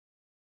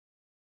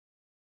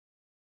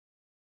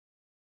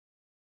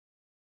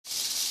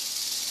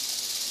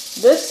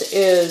This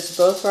is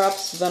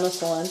Bothrops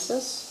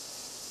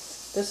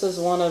venezuelensis. This is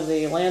one of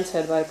the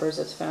lancehead vipers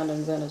that's found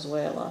in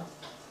Venezuela.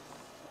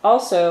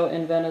 Also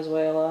in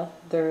Venezuela,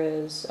 there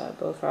is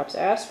Bothrops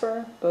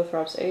asper,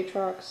 Bothrops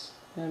atrox,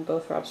 and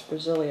Bothrops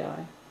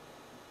brazilii.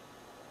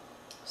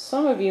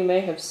 Some of you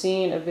may have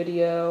seen a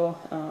video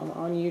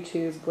on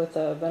YouTube with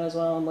a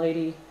Venezuelan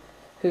lady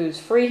who's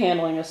free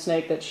handling a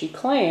snake that she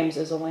claims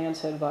is a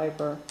lancehead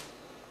viper.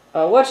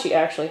 What she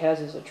actually has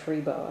is a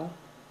tree boa.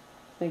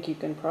 I think you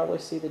can probably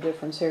see the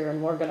difference here,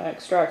 and we're going to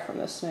extract from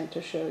this snake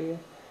to show you.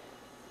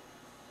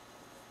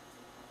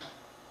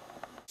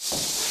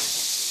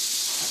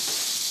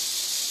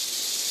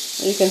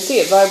 You can see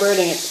it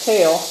vibrating its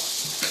tail.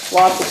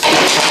 Lots of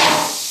snakes.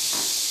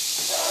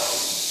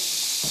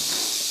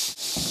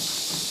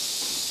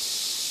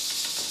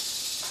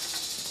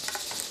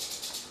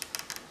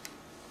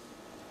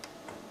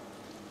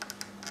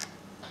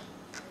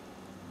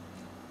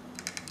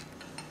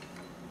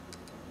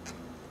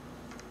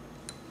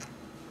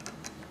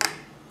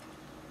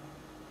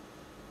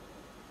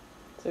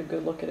 It's a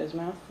good look at his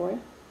mouth for you.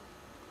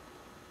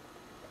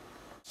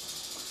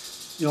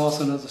 You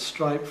also know the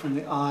stripe from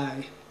the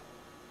eye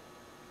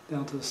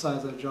down to the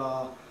sides of the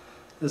jaw.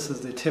 This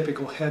is the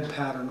typical head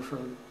pattern for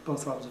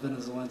Bothrops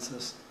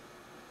venezuelensis.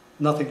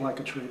 Nothing like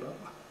a tree boa.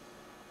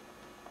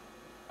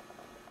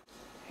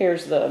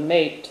 Here's the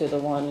mate to the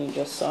one you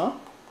just saw.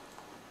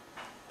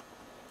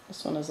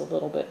 This one is a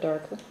little bit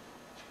darker.